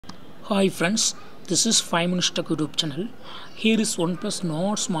Hi friends, this is 5 Minutes Tech YouTube channel. Here is OnePlus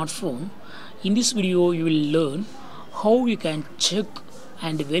Nord smartphone. In this video you will learn how you can check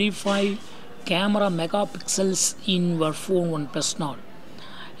and verify camera megapixels in your phone OnePlus Nord.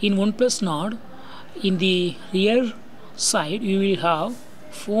 In OnePlus Nord, in the rear side you will have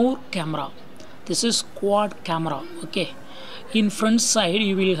 4 camera. This is quad camera, okay. In front side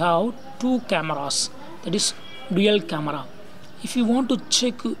you will have 2 cameras, that is dual camera. If you want to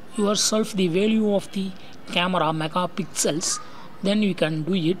check yourself the value of the camera megapixels, then you can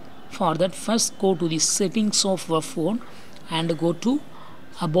do it. For that, first go to the settings of your phone and go to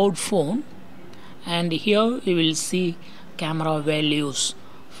about phone, and here you will see camera values.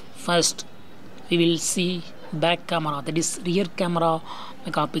 First we will see back camera, that is rear camera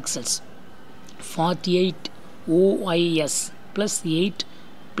megapixels 48 OIS plus 8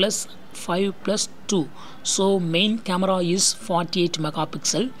 plus 5 plus 2. So main camera is 48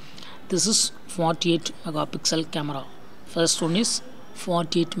 megapixel. This is 48 megapixel camera. First one is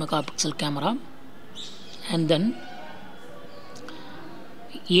 48 megapixel camera, and then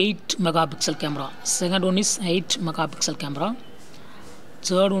 8 megapixel camera. Second one is 8 megapixel camera.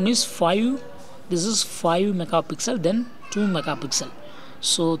 Third one is 5. This is 5 megapixel, then 2 megapixel.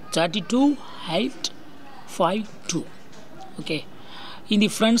 So 32, 8, 5, 2. Okay. In the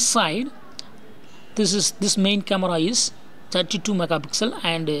front side, this main camera is 32 megapixel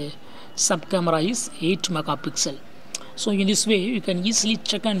and sub camera is 8 megapixel. So in this way you can easily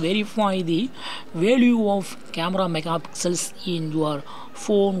check and verify the value of camera megapixels in your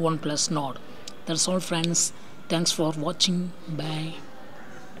phone OnePlus Nord. That's all friends. Thanks for watching. Bye.